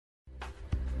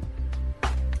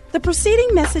The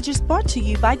preceding message is brought to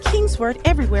you by King's Word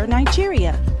Everywhere,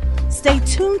 Nigeria. Stay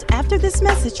tuned after this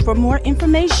message for more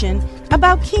information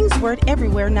about King's Word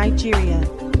Everywhere, Nigeria.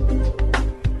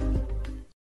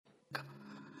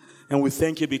 And we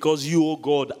thank you because you, O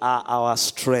God, are our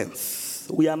strength.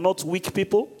 We are not weak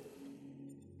people.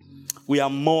 We are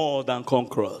more than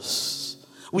conquerors.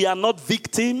 We are not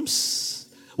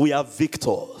victims. We are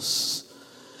victors.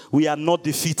 We are not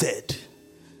defeated.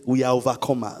 We are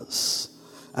overcomers.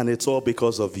 And it's all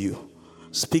because of you.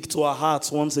 Speak to our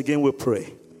hearts once again, we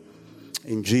pray.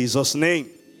 In Jesus' name.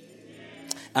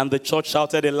 And the church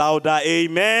shouted a louder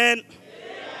amen. Amen.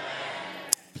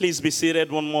 Please be seated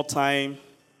one more time.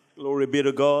 Glory be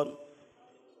to God.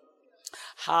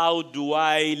 How do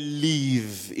I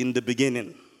live in the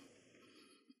beginning?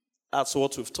 That's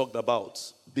what we've talked about.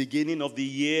 Beginning of the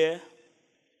year.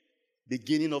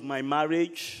 Beginning of my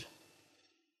marriage.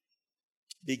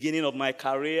 Beginning of my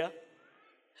career.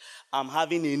 I'm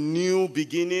having a new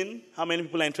beginning. How many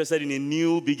people are interested in a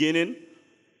new beginning?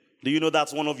 Do you know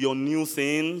that's one of your new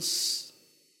things?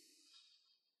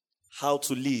 How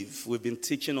to live. We've been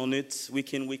teaching on it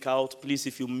week in, week out. Please,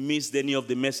 if you missed any of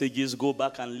the messages, go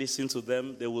back and listen to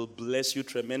them. They will bless you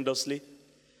tremendously.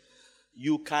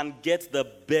 You can get the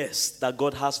best that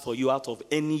God has for you out of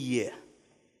any year.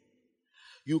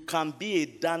 You can be a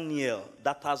Daniel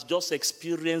that has just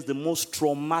experienced the most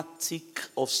traumatic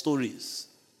of stories.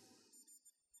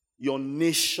 Your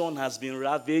nation has been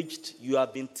ravaged. You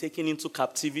have been taken into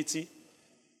captivity.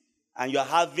 And you are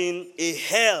having a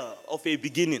hell of a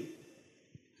beginning.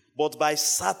 But by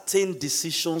certain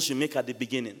decisions you make at the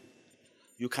beginning,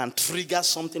 you can trigger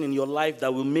something in your life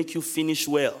that will make you finish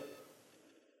well.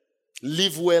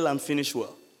 Live well and finish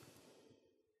well.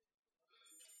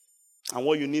 And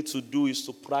what you need to do is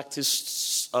to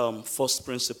practice first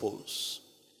principles.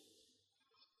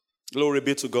 Glory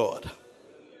be to God.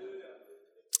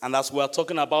 And as we are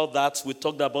talking about that, we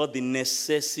talked about the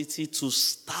necessity to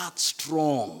start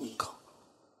strong.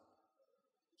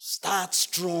 Start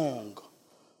strong.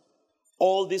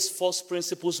 All these first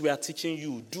principles we are teaching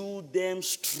you, do them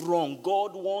strong.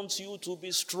 God wants you to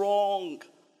be strong.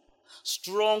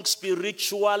 Strong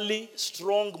spiritually,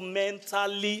 strong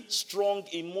mentally, strong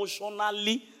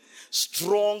emotionally,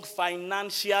 strong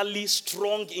financially,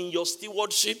 strong in your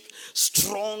stewardship,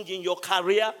 strong in your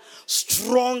career,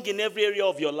 strong in every area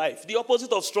of your life. The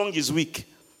opposite of strong is weak.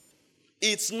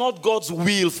 It's not God's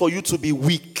will for you to be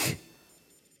weak.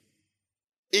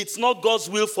 It's not God's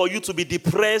will for you to be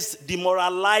depressed,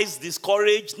 demoralized,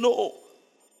 discouraged. No.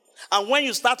 And when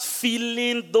you start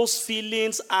feeling those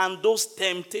feelings and those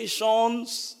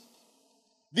temptations,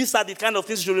 these are the kind of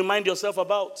things you remind yourself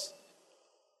about.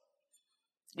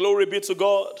 Glory be to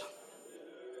God.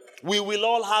 We will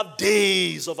all have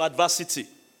days of adversity.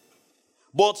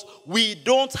 But we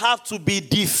don't have to be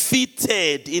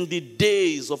defeated in the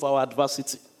days of our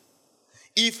adversity.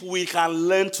 If we can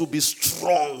learn to be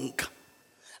strong.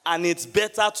 And it's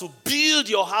better to build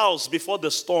your house before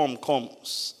the storm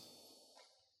comes.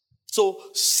 So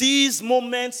seize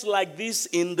moments like this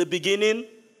in the beginning.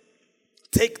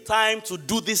 Take time to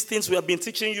do these things we have been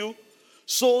teaching you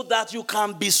so that you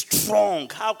can be strong.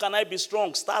 How can I be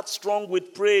strong? Start strong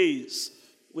with praise.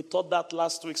 We taught that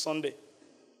last week Sunday.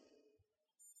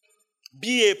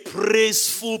 Be a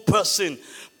praiseful person.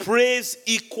 Praise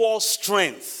equals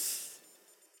strength.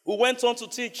 We went on to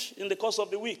teach in the course of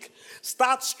the week.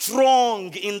 Start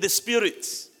strong in the spirit.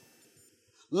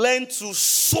 Learn to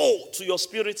sow to your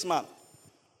spirit, man.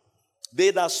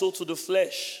 They that sow to the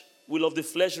flesh will of the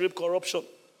flesh reap corruption.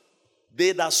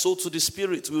 They that sow to the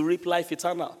spirit will reap life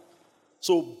eternal.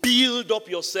 So build up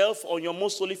yourself on your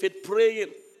most holy faith, praying.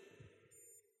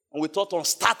 And we taught on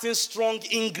starting strong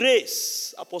in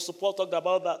grace. Apostle Paul talked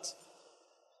about that.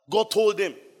 God told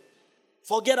him,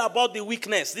 forget about the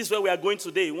weakness. This is where we are going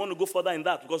today. We want to go further in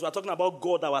that because we are talking about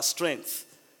God, our strength.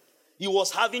 He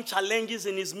was having challenges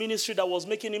in his ministry that was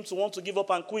making him to want to give up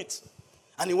and quit.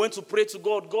 And he went to pray to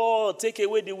God. God, take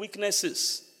away the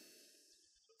weaknesses.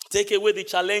 Take away the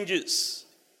challenges.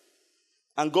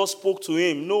 And God spoke to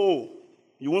him. No.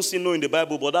 You won't see no in the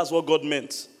Bible, but that's what God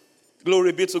meant.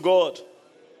 Glory be to God.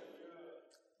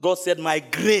 God said, my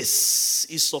grace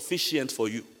is sufficient for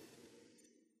you.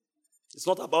 It's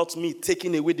not about me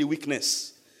taking away the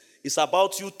weakness. It's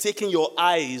about you taking your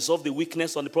eyes off the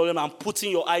weakness on the problem and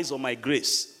putting your eyes on my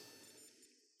grace.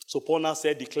 So Paul now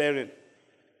said, declaring,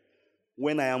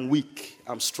 when I am weak,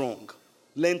 I'm strong.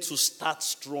 Learn to start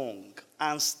strong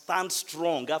and stand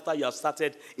strong after you have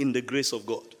started in the grace of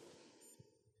God.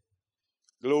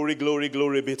 Glory, glory,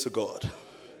 glory be to God.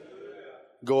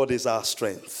 God is our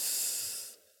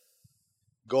strength.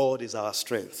 God is our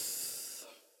strength.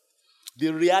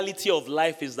 The reality of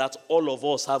life is that all of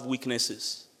us have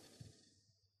weaknesses.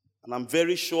 And I'm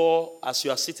very sure as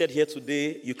you are seated here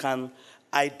today, you can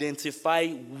identify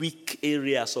weak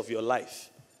areas of your life.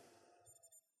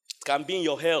 It can be in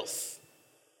your health.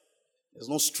 There's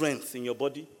no strength in your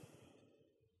body.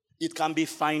 It can be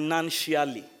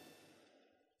financially.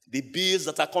 The bills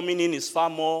that are coming in is far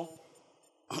more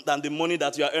than the money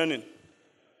that you are earning.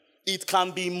 It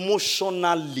can be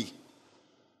emotionally.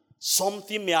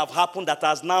 Something may have happened that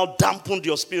has now dampened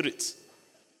your spirit.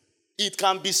 It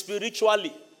can be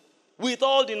spiritually. With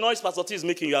all the noise Pastor T is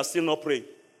making, you are still not praying.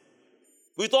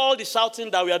 With all the shouting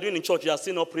that we are doing in church, you are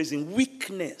still not praising.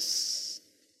 Weakness.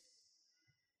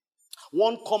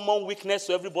 One common weakness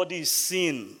to everybody is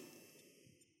sin.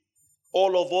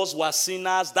 All of us were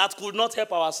sinners that could not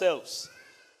help ourselves.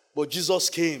 But Jesus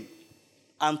came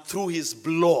and through his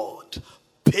blood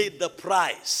paid the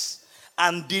price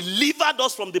and delivered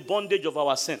us from the bondage of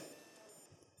our sin.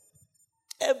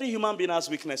 Every human being has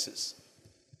weaknesses.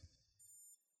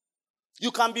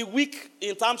 You can be weak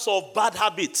in terms of bad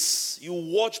habits. You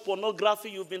watch pornography,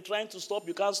 you've been trying to stop,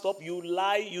 you can't stop. You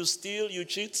lie, you steal, you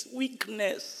cheat.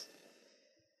 Weakness.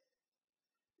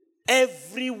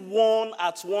 Everyone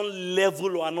at one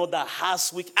level or another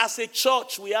has weak. As a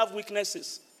church, we have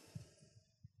weaknesses.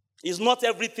 It's not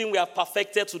everything we have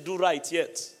perfected to do right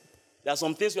yet. There are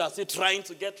some things we are still trying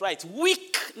to get right.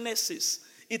 Weaknesses.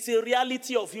 It's a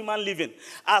reality of human living.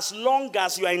 As long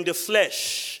as you are in the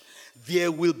flesh,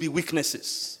 there will be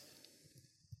weaknesses.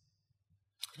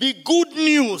 The good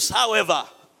news, however,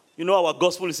 you know our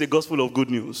gospel is a gospel of good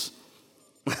news.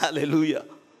 Hallelujah.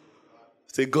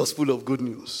 It's a gospel of good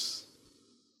news.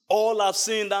 All have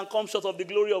sinned and come short of the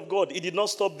glory of God. It did not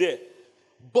stop there.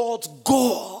 But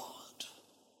God.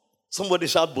 Somebody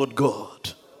shout, but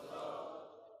God.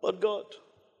 But God.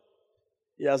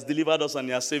 He has delivered us and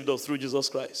he has saved us through Jesus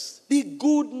Christ. The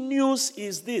good news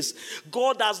is this.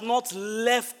 God has not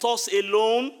left us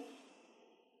alone.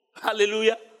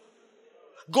 Hallelujah.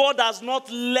 God has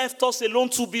not left us alone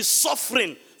to be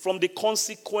suffering from the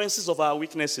consequences of our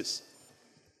weaknesses.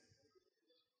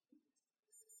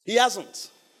 He hasn't.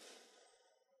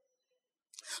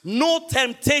 No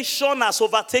temptation has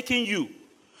overtaken you.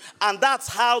 And that's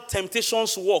how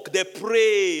temptations work. They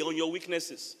prey on your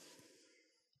weaknesses.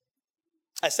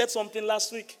 I said something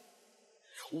last week.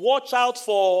 Watch out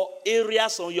for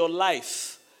areas on your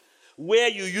life where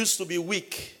you used to be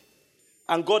weak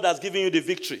and God has given you the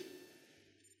victory.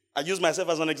 I use myself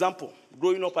as an example.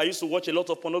 Growing up, I used to watch a lot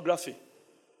of pornography.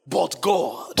 But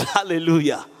God,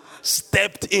 hallelujah,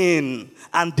 stepped in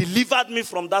and delivered me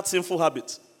from that sinful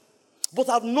habit. But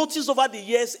I've noticed over the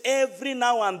years, every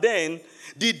now and then,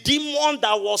 the demon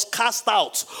that was cast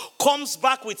out comes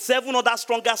back with 7 other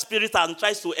stronger spirits and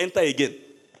tries to enter again.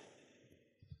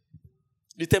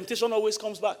 The temptation always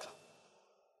comes back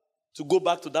to go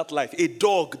back to that life. A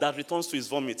dog that returns to his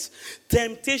vomit.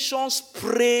 Temptations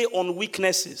prey on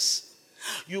weaknesses.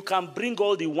 You can bring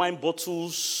all the wine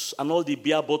bottles and all the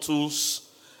beer bottles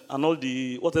and all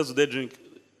the, what else do they drink?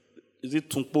 Is it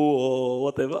Tumpo or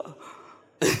whatever?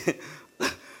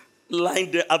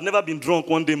 Lying there. I've never been drunk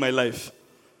one day in my life.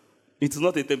 It is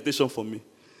not a temptation for me.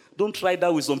 Don't try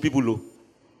that with some people, though.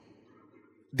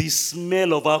 The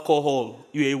smell of alcohol,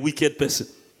 you're a wicked person.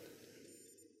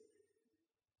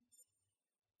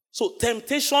 So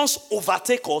temptations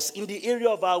overtake us in the area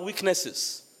of our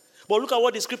weaknesses. But look at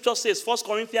what the scripture says, 1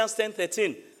 Corinthians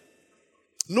 10:13.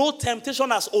 No temptation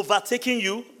has overtaken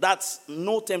you. That's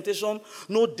no temptation.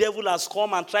 No devil has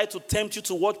come and tried to tempt you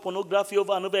to watch pornography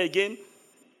over and over again.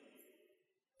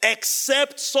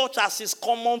 Except such as is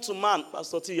common to man.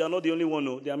 Pastor T, you are not the only one.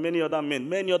 No. There are many other men,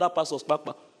 many other pastors.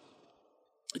 Papa.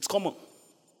 It's common.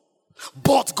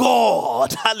 But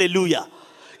God, hallelujah,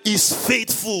 is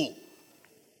faithful.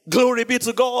 Glory be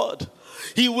to God.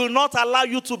 He will not allow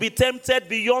you to be tempted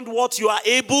beyond what you are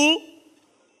able.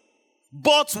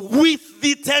 But with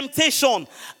the temptation,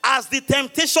 as the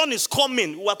temptation is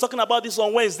coming, we were talking about this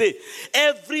on Wednesday.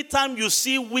 Every time you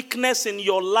see weakness in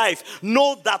your life,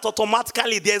 know that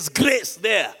automatically there's grace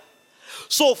there.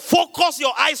 So focus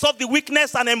your eyes off the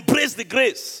weakness and embrace the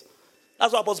grace.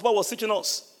 That's what Apostle Paul was teaching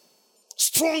us.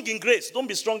 Strong in grace. Don't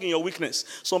be strong in your weakness.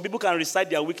 Some people can recite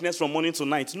their weakness from morning to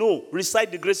night. No,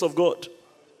 recite the grace of God.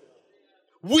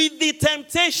 With the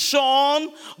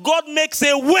temptation, God makes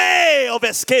a way of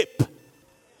escape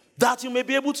that you may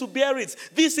be able to bear it.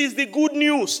 This is the good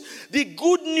news. The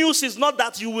good news is not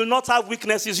that you will not have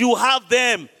weaknesses. You have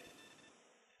them.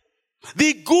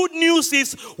 The good news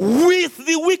is with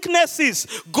the weaknesses,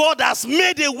 God has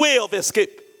made a way of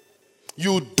escape.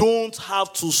 You don't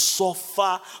have to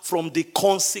suffer from the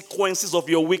consequences of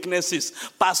your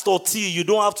weaknesses. Pastor T, you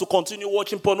don't have to continue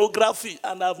watching pornography,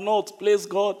 and have not. Praise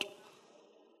God.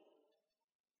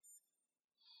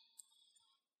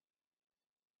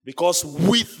 Because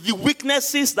with the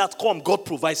weaknesses that come, God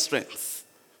provides strength.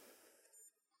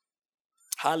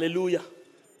 Hallelujah.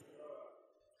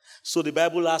 So the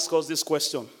Bible asks us this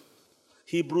question.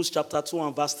 Hebrews chapter 2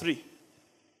 and verse 3.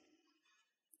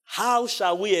 How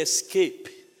shall we escape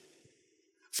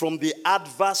from the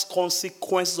adverse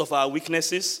consequences of our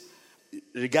weaknesses,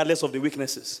 regardless of the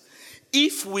weaknesses,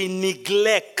 if we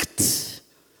neglect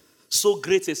so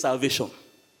great a salvation?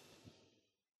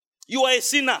 You are a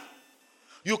sinner.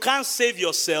 You can't save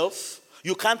yourself.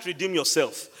 You can't redeem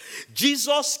yourself.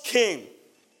 Jesus came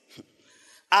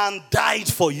and died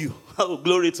for you. Oh,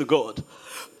 glory to God.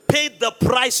 Paid the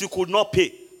price you could not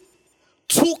pay.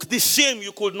 Took the shame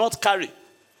you could not carry.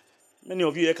 Many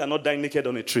of you here cannot die naked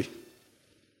on a tree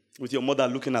with your mother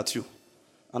looking at you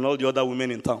and all the other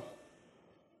women in town.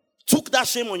 Took that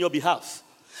shame on your behalf.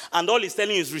 And all he's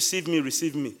telling you is receive me,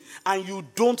 receive me. And you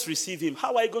don't receive him.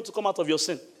 How are you going to come out of your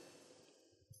sin?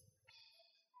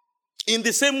 In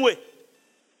the same way,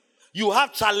 you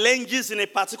have challenges in a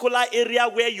particular area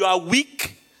where you are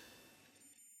weak.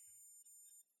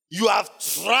 You have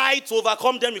tried to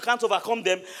overcome them. You can't overcome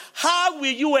them. How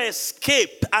will you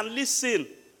escape? And listen,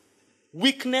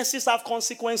 weaknesses have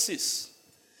consequences.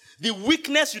 The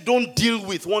weakness you don't deal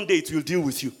with, one day it will deal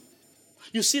with you.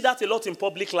 You see that a lot in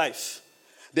public life.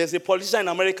 There's a politician in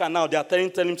America now, they are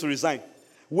telling him to resign.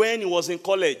 When he was in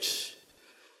college,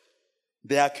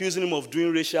 they are accusing him of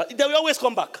doing racial. They will always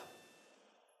come back.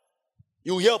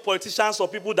 You hear politicians or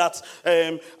people that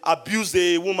abuse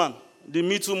a woman, the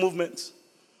Me Too movement.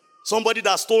 Somebody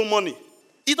that stole money.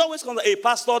 It always comes a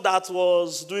pastor that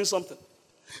was doing something.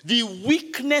 The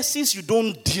weaknesses you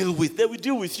don't deal with, they will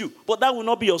deal with you. But that will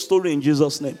not be your story in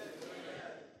Jesus' name.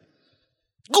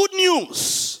 Good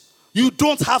news. You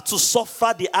don't have to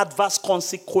suffer the adverse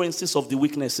consequences of the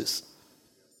weaknesses.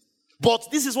 But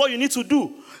this is what you need to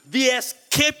do. The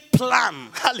escape plan,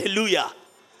 hallelujah,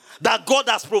 that God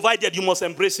has provided, you must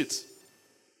embrace it.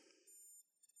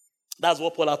 That's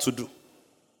what Paul had to do.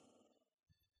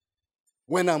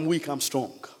 When I'm weak, I'm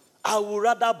strong. I would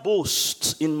rather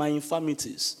boast in my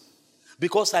infirmities,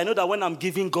 because I know that when I'm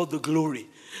giving God the glory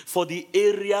for the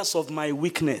areas of my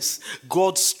weakness,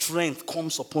 God's strength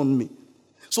comes upon me.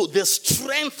 So the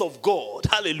strength of God,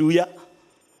 hallelujah,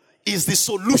 is the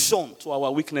solution to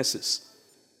our weaknesses.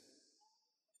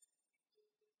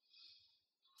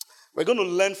 We're going to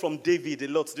learn from David a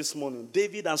lot this morning.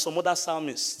 David and some other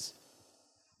psalmists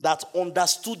that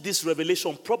understood this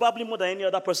revelation probably more than any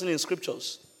other person in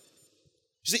scriptures.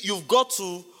 You see, you've got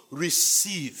to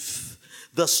receive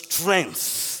the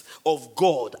strength of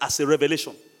God as a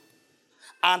revelation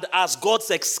and as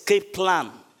God's escape plan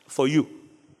for you.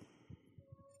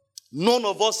 None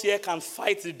of us here can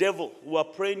fight the devil. We were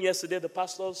praying yesterday, the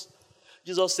pastors.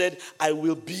 Jesus said, I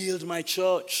will build my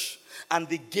church, and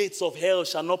the gates of hell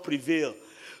shall not prevail.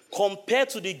 Compared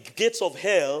to the gates of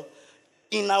hell,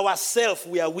 in ourselves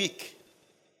we are weak.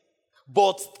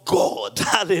 But God,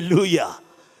 hallelujah,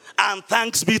 and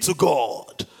thanks be to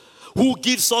God, who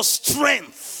gives us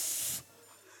strength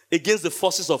against the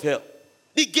forces of hell.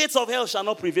 The gates of hell shall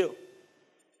not prevail.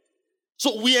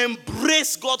 So we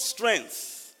embrace God's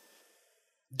strength.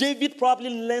 David probably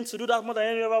learned to do that more than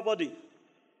any other body.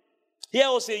 Here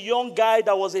was a young guy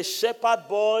that was a shepherd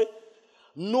boy,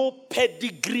 no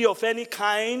pedigree of any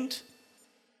kind.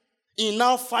 He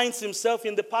now finds himself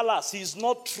in the palace. He's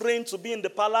not trained to be in the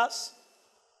palace.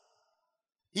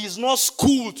 He's not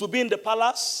schooled to be in the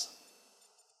palace.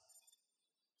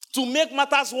 To make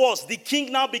matters worse, the king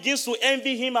now begins to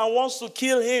envy him and wants to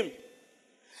kill him,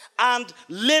 and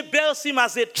labels him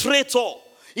as a traitor.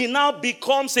 He now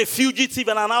becomes a fugitive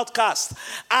and an outcast.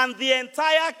 And the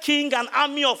entire king and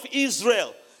army of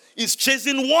Israel is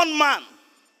chasing one man.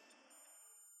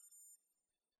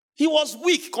 He was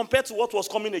weak compared to what was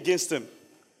coming against him.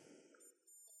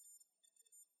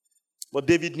 But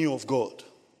David knew of God.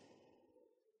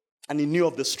 And he knew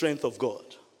of the strength of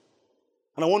God.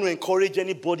 And I want to encourage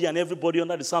anybody and everybody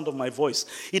under the sound of my voice.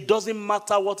 It doesn't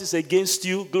matter what is against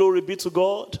you. Glory be to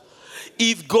God.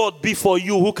 If God be for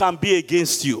you, who can be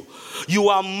against you? You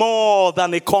are more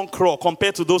than a conqueror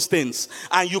compared to those things.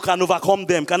 And you can overcome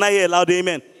them. Can I hear a loud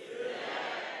amen?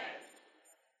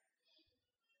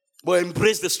 But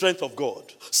embrace the strength of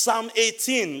God. Psalm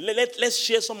 18. Let's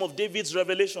share some of David's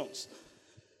revelations.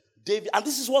 David, and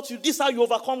this is how you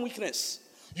overcome weakness.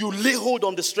 You lay hold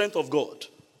on the strength of God.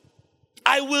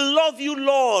 I will love you,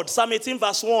 Lord. Psalm 18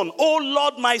 verse 1. Oh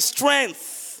Lord, my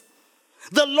strength.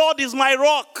 The Lord is my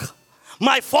rock,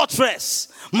 my fortress,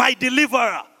 my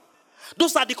deliverer.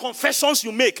 Those are the confessions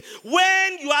you make.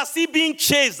 When you are still being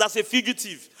chased as a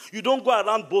fugitive, you don't go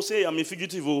around boasting, hey, I'm a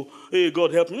fugitive. Oh, hey,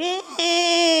 God help me.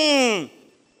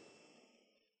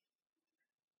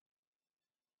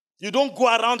 You don't go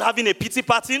around having a pity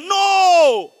party.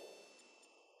 No!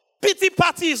 Pity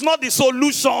party is not the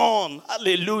solution.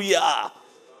 Hallelujah.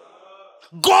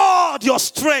 God, your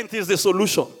strength is the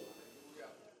solution.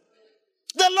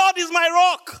 The Lord is my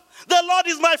rock. The Lord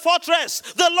is my fortress.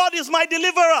 The Lord is my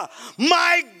deliverer.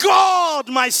 My God,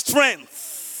 my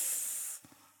strength.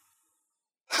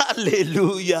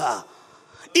 Hallelujah.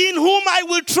 In whom I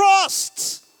will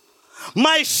trust.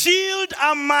 My shield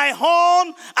and my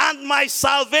horn and my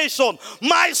salvation.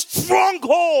 My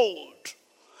stronghold.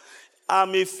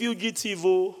 I'm a fugitive.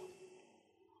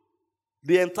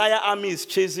 The entire army is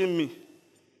chasing me.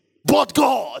 But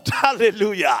God,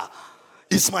 hallelujah,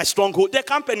 is my stronghold. They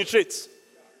can't penetrate.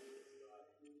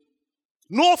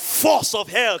 No force of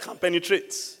hell can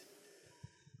penetrate.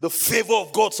 The favor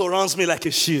of God surrounds me like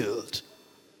a shield.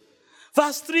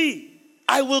 Verse 3,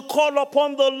 I will call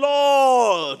upon the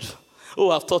Lord.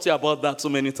 Oh, I've taught you about that so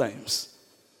many times.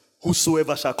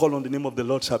 Whosoever shall call on the name of the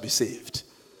Lord shall be saved.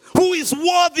 Who is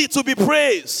worthy to be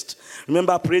praised?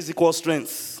 Remember, praise equals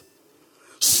strength.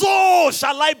 So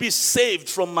shall I be saved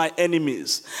from my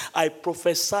enemies. I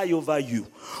prophesy over you.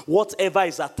 Whatever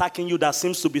is attacking you that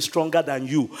seems to be stronger than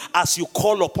you, as you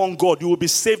call upon God, you will be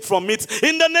saved from it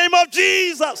in the name of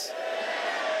Jesus.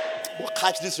 Oh,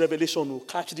 catch this revelation. Oh,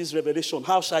 catch this revelation.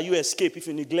 How shall you escape if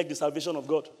you neglect the salvation of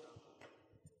God?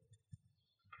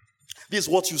 This is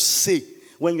what you say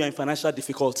when you are in financial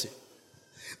difficulty.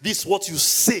 This is what you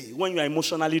say when you are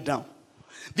emotionally down.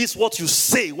 This is what you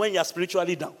say when you are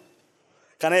spiritually down.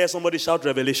 Can I hear somebody shout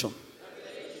revelation?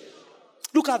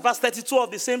 Look at verse 32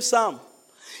 of the same psalm.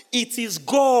 It is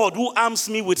God who arms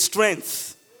me with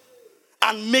strength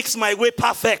and makes my way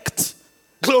perfect.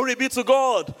 Glory be to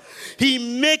God.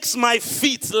 He makes my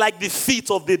feet like the feet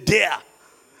of the deer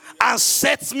and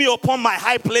sets me upon my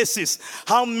high places.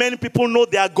 How many people know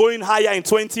they are going higher in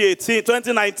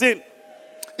 2019?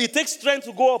 It takes strength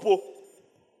to go up. Oh.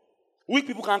 Weak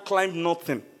people can't climb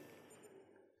nothing.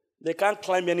 They can't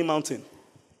climb any mountain.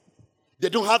 They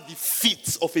don't have the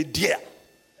feet of a deer.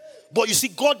 But you see,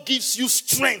 God gives you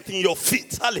strength in your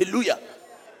feet. Hallelujah.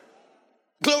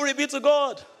 Glory be to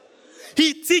God.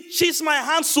 He teaches my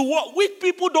hands to walk. Weak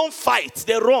people don't fight,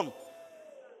 they run.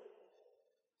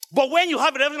 But when you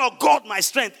have the revelation of God, my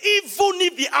strength, even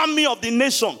if the army of the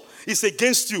nation is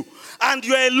against you, and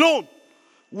you're alone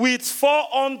with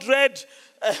 400,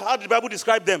 how did the Bible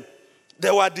describe them?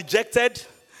 They were dejected,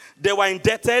 they were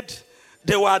indebted,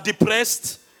 they were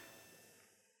depressed.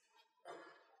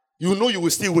 You know you will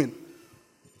still win.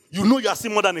 You know you are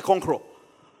still more than a conqueror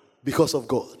because of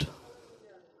God.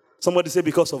 Somebody say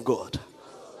because of God.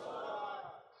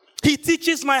 He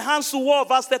teaches my hands to war,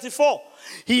 verse 34.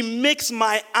 He makes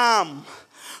my arm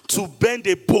to bend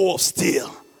a bow of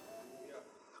steel.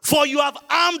 For you have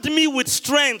armed me with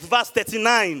strength, verse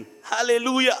 39.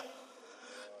 Hallelujah.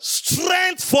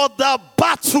 Strength for the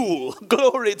battle.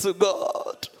 Glory to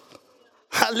God.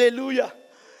 Hallelujah.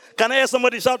 Can I hear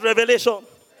somebody shout revelation?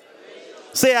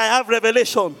 Say, I have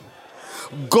revelation.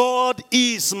 God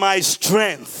is my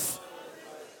strength.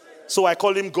 So I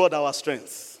call him God our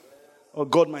strength. Or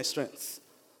God my strength.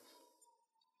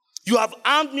 You have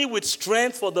armed me with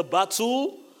strength for the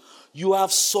battle. You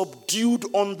have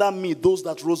subdued under me those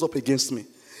that rose up against me.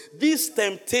 This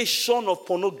temptation of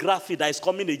pornography that is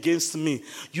coming against me,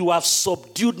 you have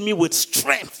subdued me with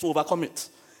strength to overcome it.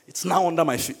 It's now under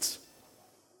my feet.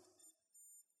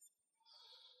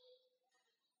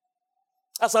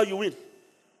 That's how you win.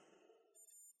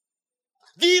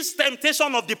 This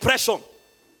temptation of depression,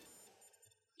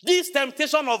 this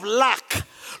temptation of lack,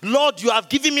 Lord, you have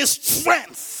given me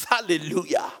strength.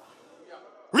 Hallelujah.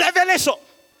 Revelation.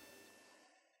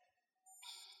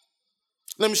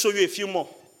 Let me show you a few more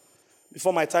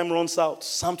before my time runs out.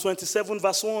 Psalm 27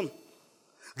 verse 1.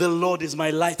 The Lord is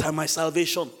my light and my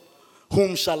salvation.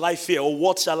 Whom shall I fear, or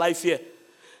what shall I fear?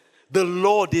 The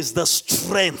Lord is the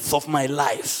strength of my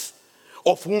life.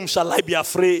 Of whom shall I be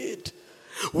afraid?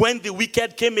 When the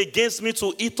wicked came against me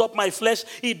to eat up my flesh,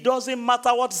 it doesn't matter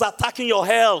what's attacking your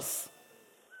health.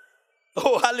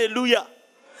 Oh, hallelujah.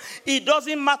 It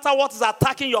doesn't matter what is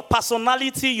attacking your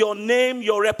personality, your name,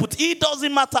 your reputation. It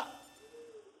doesn't matter.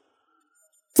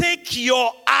 Take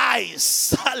your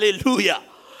eyes, hallelujah,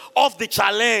 off the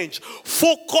challenge.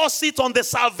 Focus it on the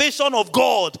salvation of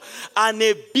God. And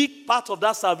a big part of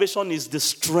that salvation is the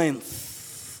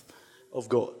strength of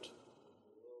God.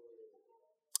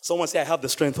 Someone say, I have the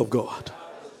strength of God.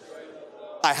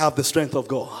 I have the strength of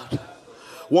God.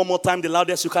 One more time, the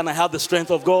loudest you can. I have the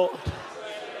strength of God.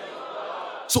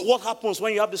 So what happens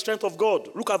when you have the strength of God?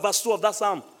 Look at verse 2 of that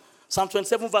psalm. Psalm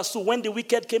 27 verse 2. When the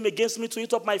wicked came against me to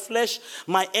eat up my flesh,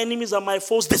 my enemies and my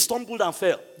foes, they stumbled and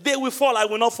fell. They will fall, I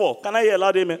will not fall. Can I hear a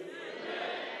loud amen? Amen.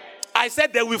 I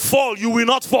said they will fall, you will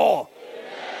not fall.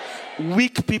 Amen.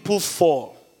 Weak people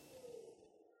fall.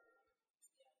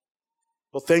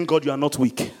 But thank God you are not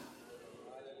weak.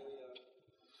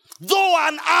 Though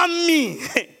an army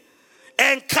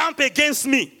encamp against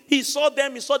me, he saw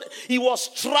them, he was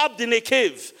trapped in a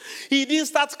cave. He didn't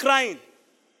start crying.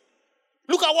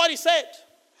 Look at what he said.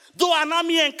 Though an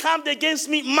army encamped against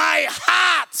me, my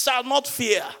heart shall not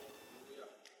fear.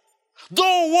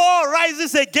 Though war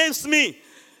rises against me,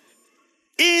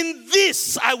 in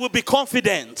this I will be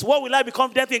confident. What will I be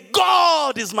confident in?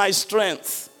 God is my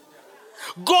strength.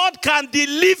 God can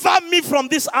deliver me from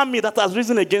this army that has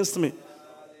risen against me.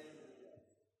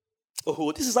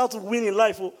 Oh, this is how to win in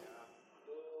life. Oh.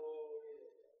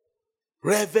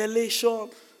 Revelation.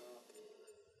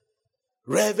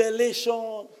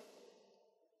 Revelation.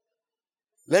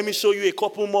 Let me show you a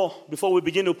couple more before we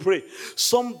begin to pray.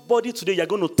 Somebody today, you're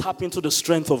going to tap into the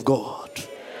strength of God.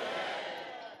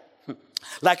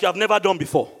 Like you have never done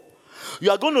before.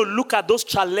 You are going to look at those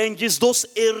challenges, those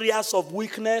areas of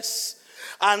weakness.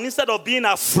 And instead of being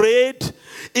afraid,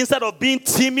 instead of being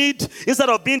timid, instead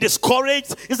of being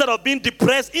discouraged, instead of being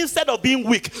depressed, instead of being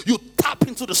weak, you tap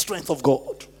into the strength of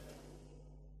God.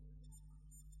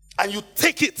 And you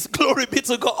take it. Glory be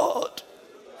to God.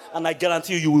 And I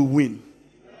guarantee you will win.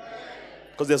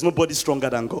 Because there's nobody stronger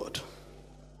than God.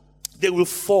 They will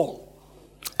fall.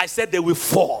 I said they will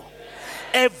fall.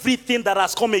 Everything that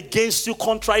has come against you,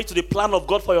 contrary to the plan of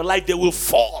God for your life, they will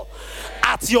fall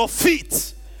at your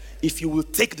feet if you will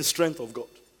take the strength of God.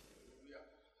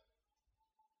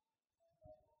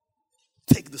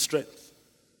 Take the strength.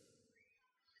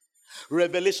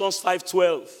 Revelations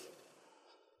 5:12.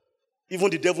 Even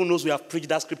the devil knows we have preached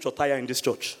that scripture tire in this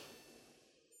church.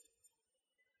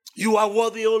 You are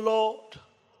worthy, O Lord,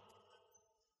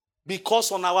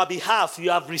 because on our behalf you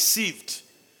have received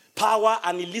power,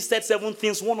 and he listed 7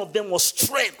 things. One of them was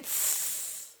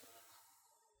strength.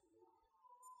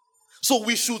 So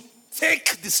we should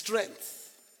take the strength.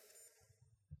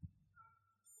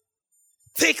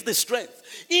 Take the strength.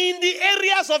 In the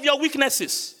areas of your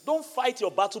weaknesses, don't fight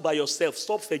your battle by yourself.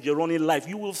 Stop running life.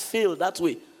 You will fail that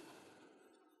way.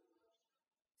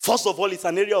 First of all, it's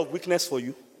an area of weakness for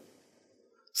you.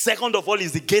 Second of all,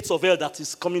 is the gates of hell that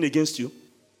is coming against you.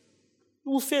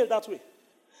 You will fail that way.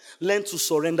 Learn to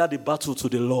surrender the battle to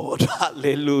the Lord.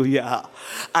 Hallelujah.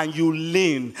 And you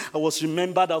lean. I was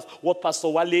remembered of what Pastor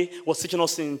Wale was teaching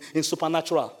us in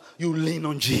Supernatural. You lean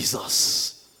on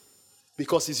Jesus.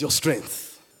 Because he's your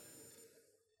strength.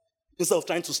 Instead of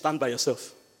trying to stand by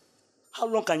yourself. How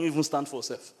long can you even stand for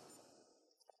yourself?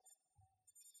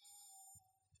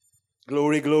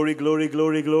 Glory, glory, glory,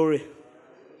 glory, glory.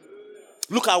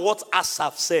 Look at what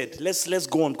Asaph said. Let's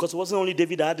go on, because it wasn't only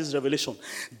David that had this revelation.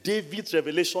 David's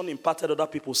revelation impacted other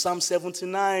people. Psalm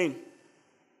 79.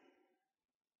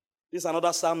 This is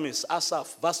another psalmist,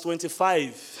 Asaph, verse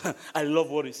 25. I love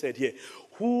what he said here.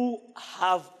 Who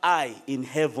have I in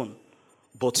heaven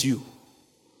but you?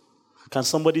 Can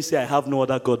somebody say, I have no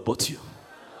other God but you?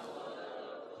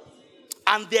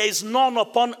 And there is none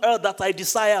upon earth that I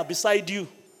desire beside you.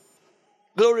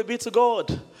 Glory be to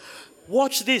God.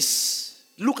 Watch this.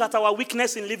 Look at our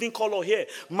weakness in living color here.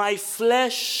 My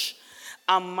flesh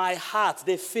and my heart,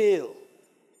 they fail.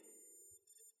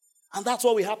 And that's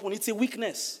what will happen. It's a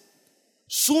weakness.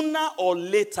 Sooner or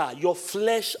later, your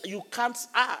flesh, you can't,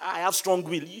 I have strong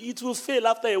will. It will fail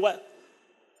after a while.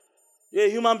 You're a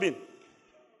human being.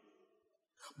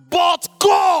 But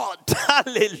God,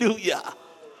 hallelujah.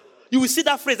 You will see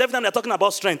that phrase every time they're talking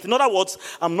about strength. In other words,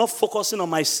 I'm not focusing on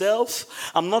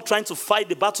myself. I'm not trying to fight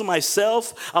the battle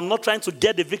myself. I'm not trying to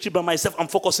get the victory by myself. I'm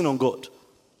focusing on God.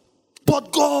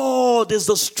 But God is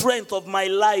the strength of my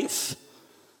life.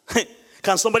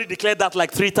 Can somebody declare that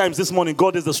like 3 times this morning?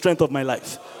 God is the strength of my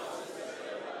life.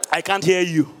 I can't hear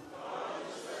you.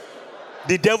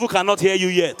 The devil cannot hear you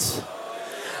yet.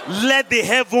 Let the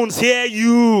heavens hear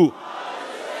you.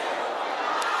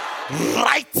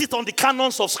 Write it on the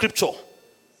canons of scripture.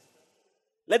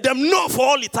 Let them know for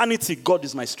all eternity, God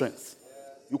is my strength.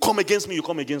 You come against me, you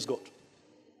come against God.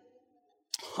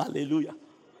 Hallelujah.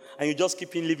 And you just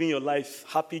keep in living your life,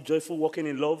 happy, joyful, walking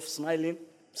in love, smiling,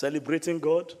 celebrating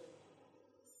God.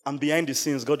 And behind the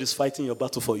scenes, God is fighting your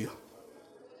battle for you.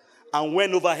 And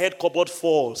when overhead cupboard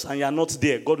falls and you are not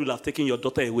there, God will have taken your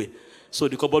daughter away. So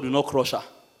the cupboard will not crush her.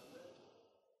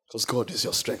 Because God is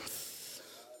your strength.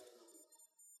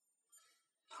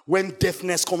 When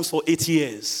deafness comes for 8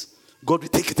 years, God will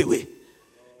take it away.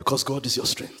 Because God is your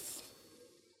strength.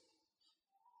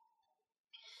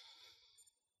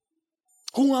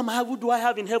 Who am I? Who do I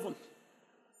have in heaven?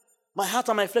 My heart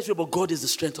and my flesh, but God is the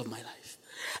strength of my life.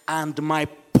 And my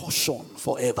portion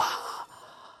forever.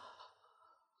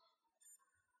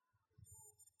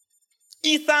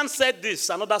 Ethan said this,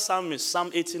 another psalmist, Psalm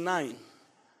 89.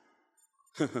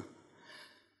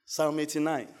 Psalm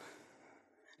 89.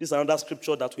 This is another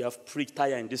scripture that we have preached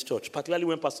higher in this church. Particularly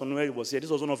when Pastor Noel was here. This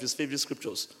was one of his favorite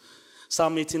scriptures.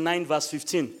 Psalm 89 verse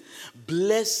 15.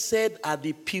 Blessed are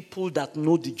the people that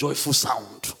know the joyful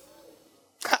sound.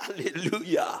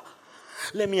 Hallelujah.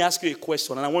 Let me ask you a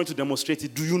question and I want you to demonstrate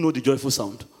it. Do you know the joyful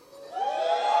sound?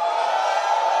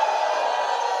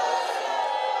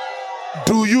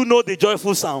 Do you know the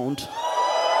joyful sound?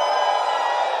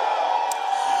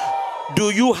 Do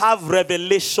you have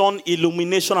revelation,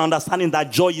 illumination, understanding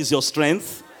that joy is your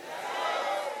strength?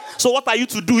 So what are you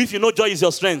to do if you know joy is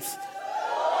your strength?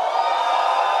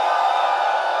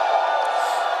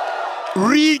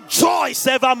 Rejoice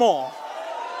evermore.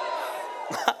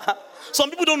 Some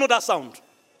people don't know that sound.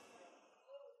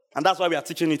 And that's why we are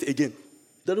teaching it again.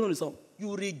 They don't know the sound.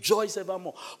 You rejoice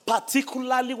evermore.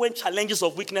 Particularly when challenges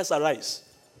of weakness arise.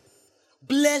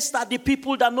 Blessed are the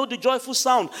people that know the joyful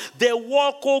sound. They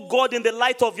walk, oh God, in the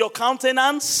light of your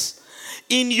countenance.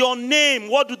 In your name,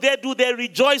 what do? They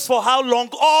rejoice for how long?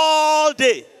 All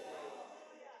day.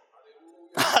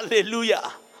 Hallelujah.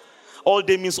 All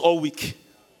day means all week.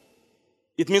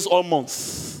 It means all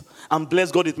month. And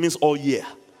bless God, it means all year.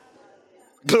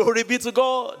 Glory be to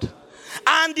God.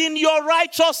 And in your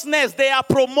righteousness, they are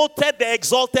promoted, they are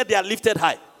exalted, they are lifted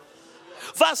high.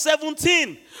 Verse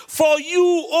 17. For you,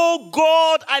 O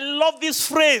God, I love this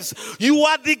phrase. You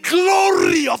are the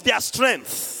glory of their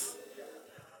strength.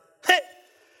 Hey,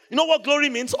 you know what glory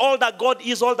means? All that God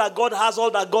is, all that God has,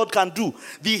 all that God can do.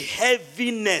 The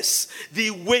heaviness,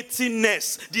 the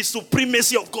weightiness, the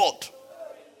supremacy of God.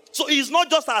 So he is not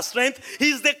just our strength, he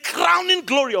is the crowning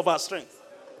glory of our strength.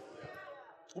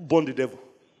 Who born the devil?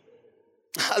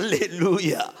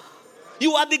 Hallelujah.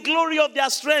 You are the glory of their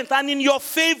strength, and in your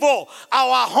favor,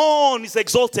 our horn is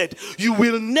exalted. You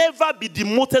will never be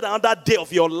demoted another day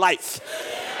of your life.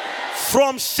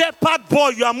 From shepherd boy,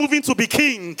 you are moving to be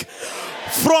king.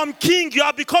 From king, you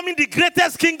are becoming the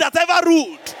greatest king that ever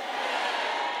ruled.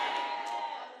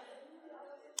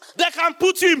 They can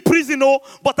put you in prison,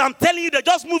 but I'm telling you, they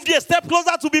just moved you a step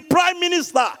closer to be prime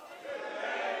minister.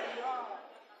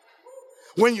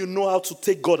 When you know how to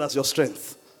take God as your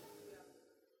strength.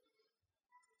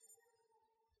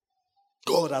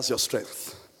 God as your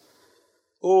strength.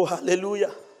 Oh,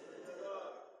 hallelujah.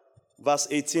 Verse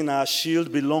 18, our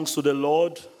shield belongs to the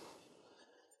Lord.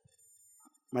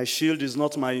 My shield is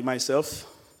not myself.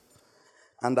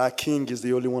 And our king is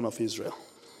the Holy One of Israel.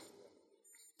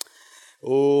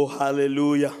 Oh,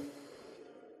 hallelujah.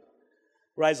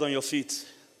 Rise on your feet.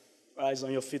 Rise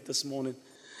on your feet this morning.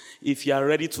 If you are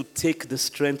ready to take the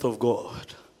strength of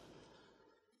God.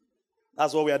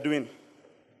 That's what we are doing.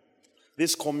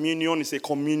 This communion is a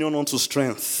communion unto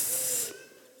strength.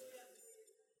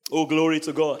 Oh, glory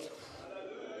to God.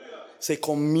 It's a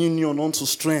communion unto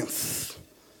strength.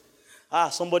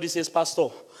 Somebody says, Pastor,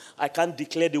 I can't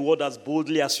declare the word as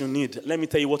boldly as you need. Let me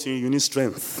tell you what you need: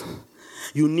 strength.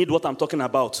 You need what I'm talking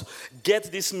about.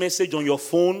 Get this message on your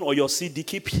phone or your CD.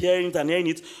 Keep hearing it and hearing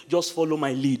it. Just follow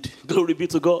my lead. Glory be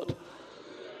to God.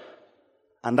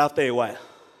 And after a while,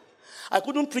 I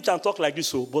couldn't preach and talk like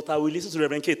this, but I will listen to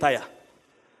Reverend K. Taya.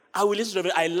 I will listen to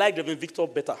Reverend. I like Reverend Victor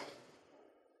better.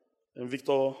 And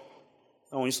Victor,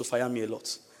 that one used to fire me a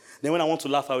lot. Then when I want to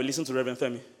laugh, I will listen to Reverend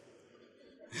Femi.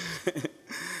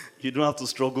 You don't have to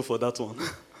struggle for that one.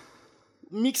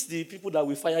 Mix the people that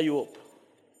will fire you up.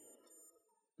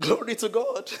 Glory to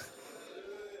God.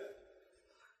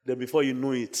 Then before you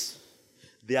know it,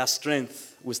 their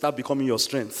strength will start becoming your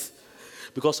strength.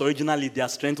 Because originally their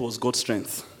strength was God's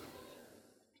strength.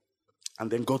 And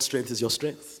then God's strength is your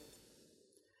strength.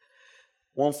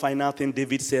 One final thing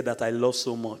David said that I love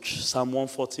so much. Psalm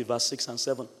 140 verse 6 and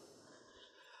 7.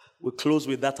 We'll close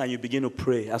with that and you begin to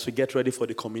pray as we get ready for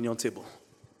the communion table.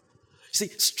 See,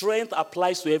 strength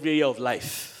applies to every area of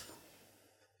life.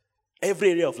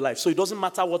 Every area of life. So it doesn't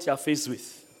matter what you are faced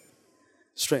with.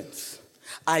 Strength.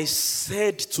 I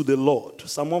said to the Lord,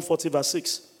 Psalm 140 verse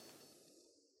 6.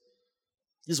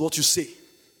 This is what you say.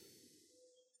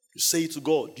 You say to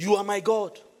God, you are my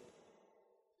God.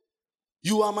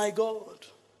 You are my God.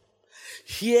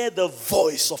 Hear the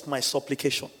voice of my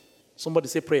supplication. Somebody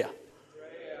say prayer.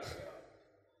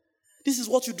 This is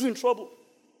what you do in trouble.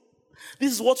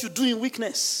 This is what you do in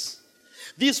weakness.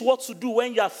 This is what to do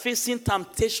when you are facing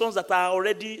temptations that are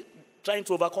already trying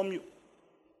to overcome you.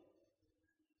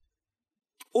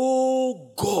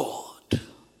 Oh God,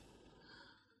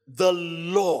 the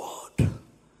Lord,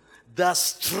 the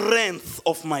strength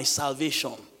of my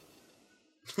salvation.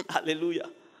 Hallelujah.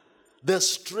 The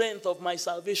strength of my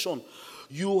salvation.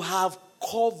 You have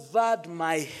covered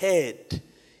my head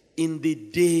in the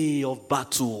day of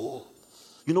battle.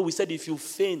 You know, we said if you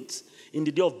faint in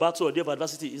the day of battle or day of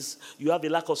adversity, you have a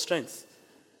lack of strength.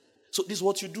 So this is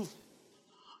what you do.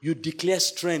 You declare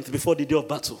strength before the day of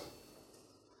battle.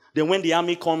 Then when the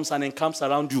army comes and encamps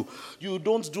around you, you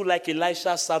don't do like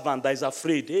Elisha's servant that is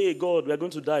afraid. Hey, God, we are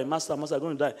going to die. Master, we are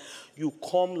going to die. You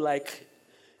come like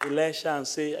Elisha and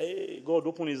say, hey, God,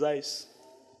 open his eyes.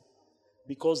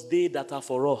 Because they that are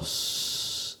for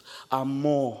us are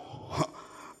more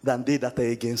than they that are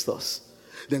against us.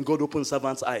 Then God opened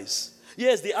servant's eyes.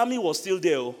 Yes, the army was still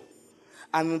there.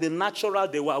 And in the natural,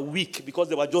 they were weak because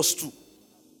they were just two.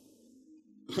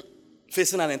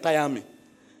 Facing an entire army.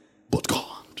 But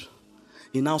God,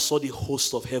 he now saw the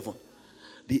host of heaven.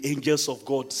 The angels of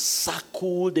God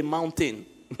circle the mountain.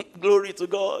 Glory to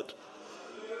God.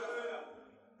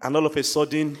 And all of a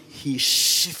sudden, he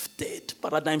shifted,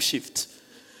 paradigm shift,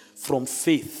 from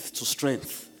faith to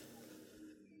strength.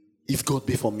 If God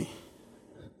be for me,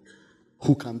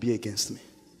 who can be against me?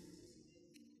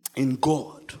 In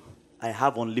God, I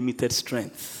have unlimited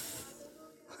strength.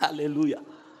 Hallelujah.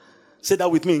 Say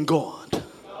that with me. In God,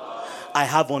 I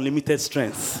have unlimited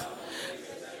strength.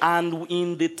 And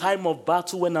in the time of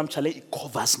battle, when I'm challenged, it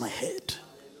covers my head.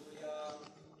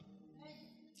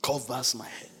 Covers my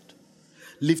head.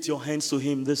 Lift your hands to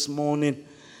him this morning.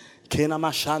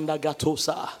 Kenamashanda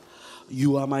gatosa.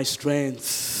 You are my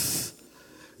strength.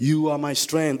 You are my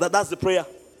strength. That's the prayer.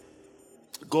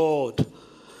 God,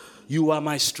 you are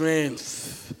my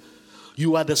strength.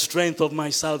 You are the strength of my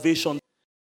salvation.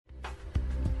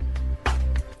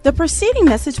 The preceding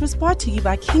message was brought to you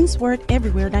by King's Word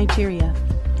Everywhere, Nigeria.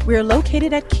 We are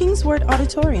located at King's Word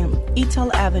Auditorium,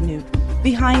 Etel Avenue,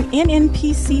 behind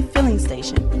NNPC Filling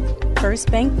Station,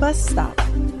 First Bank Bus Stop,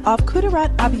 off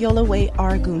Kudirat Abiola Way,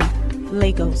 Oregun,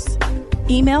 Lagos.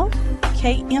 Email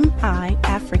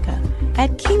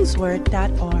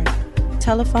kmiafrica@kingsword.org.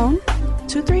 Telephone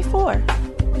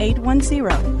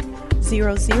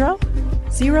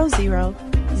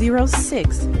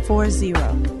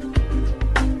 234-810-00000640.